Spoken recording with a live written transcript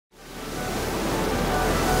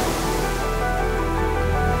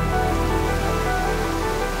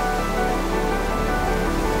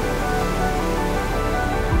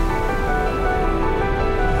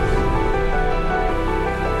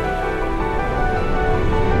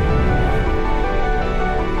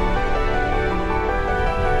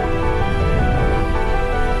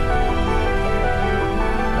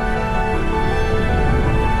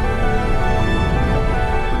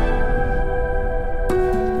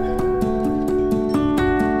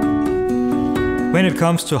When it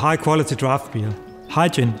comes to high-quality draft beer,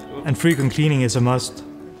 hygiene and frequent cleaning is a must.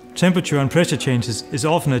 Temperature and pressure changes is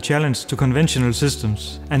often a challenge to conventional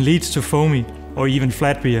systems and leads to foamy or even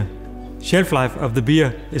flat beer. Shelf life of the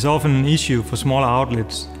beer is often an issue for smaller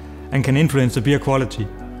outlets and can influence the beer quality.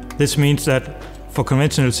 This means that for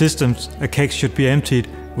conventional systems, a keg should be emptied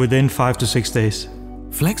within 5 to 6 days.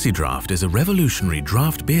 FlexiDraft is a revolutionary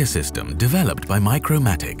draft beer system developed by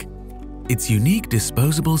Matic. Its unique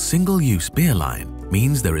disposable single-use beer line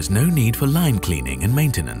means there is no need for line cleaning and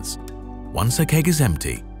maintenance. Once a keg is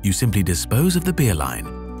empty, you simply dispose of the beer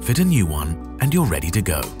line, fit a new one, and you're ready to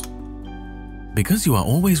go. Because you are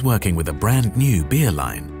always working with a brand new beer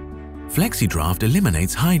line, FlexiDraft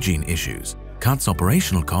eliminates hygiene issues, cuts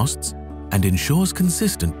operational costs, and ensures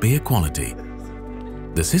consistent beer quality.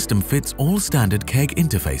 The system fits all standard keg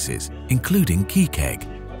interfaces, including key keg.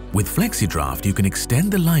 With FlexiDraft, you can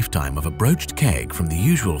extend the lifetime of a broached keg from the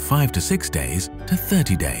usual 5 to 6 days to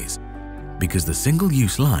 30 days, because the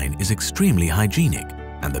single-use line is extremely hygienic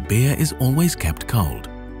and the beer is always kept cold.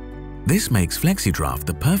 This makes FlexiDraft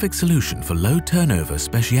the perfect solution for low-turnover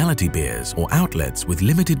specialty beers or outlets with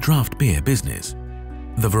limited draft beer business.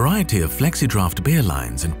 The variety of FlexiDraft beer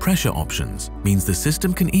lines and pressure options means the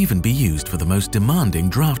system can even be used for the most demanding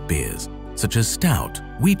draft beers, such as stout,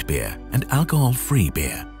 wheat beer, and alcohol-free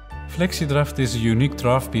beer. FlexiDraft is a unique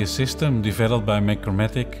draft beer system developed by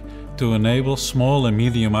Matic to enable small and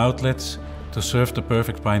medium outlets to serve the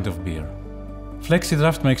perfect pint of beer.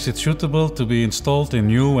 FlexiDraft makes it suitable to be installed in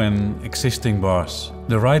new and existing bars.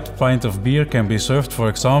 The right pint of beer can be served, for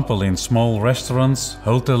example, in small restaurants,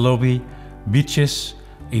 hotel lobby, beaches,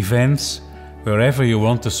 events, wherever you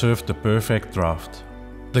want to serve the perfect draft.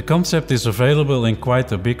 The concept is available in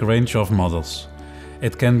quite a big range of models.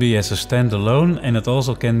 It can be as a standalone and it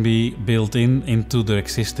also can be built into the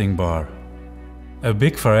existing bar. A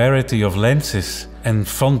big variety of lenses and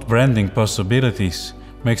font branding possibilities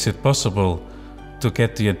makes it possible to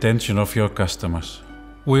get the attention of your customers.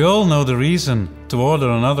 We all know the reason to order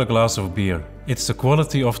another glass of beer. It's the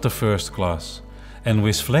quality of the first glass. And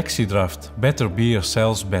with FlexiDraft, better beer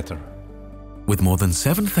sells better. With more than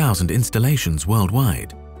 7,000 installations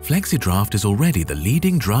worldwide, FlexiDraft is already the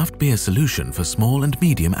leading draft beer solution for small and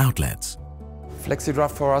medium outlets.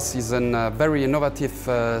 FlexiDraft for us is a very innovative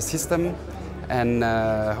system, and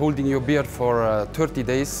holding your beer for 30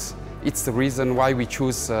 days, it's the reason why we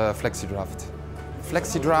choose FlexiDraft.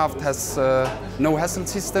 FlexiDraft has no hassle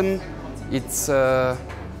system. It's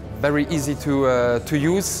very easy to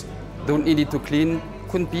use. Don't need it to clean.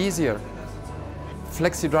 Couldn't be easier.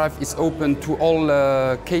 FlexiDraft is open to all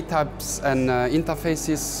K-types and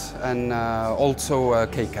interfaces, and also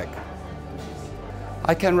K-keg.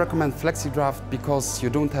 I can recommend FlexiDraft because you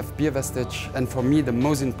don't have beer wastage, and for me the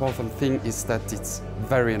most important thing is that it's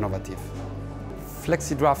very innovative.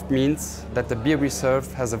 FlexiDraft means that the beer we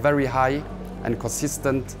serve has a very high and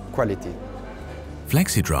consistent quality.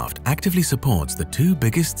 FlexiDraft actively supports the two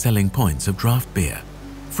biggest selling points of draft beer: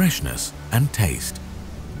 freshness and taste,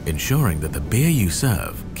 ensuring that the beer you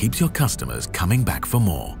serve keeps your customers coming back for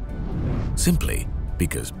more. Simply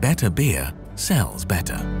because better beer sells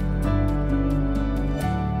better.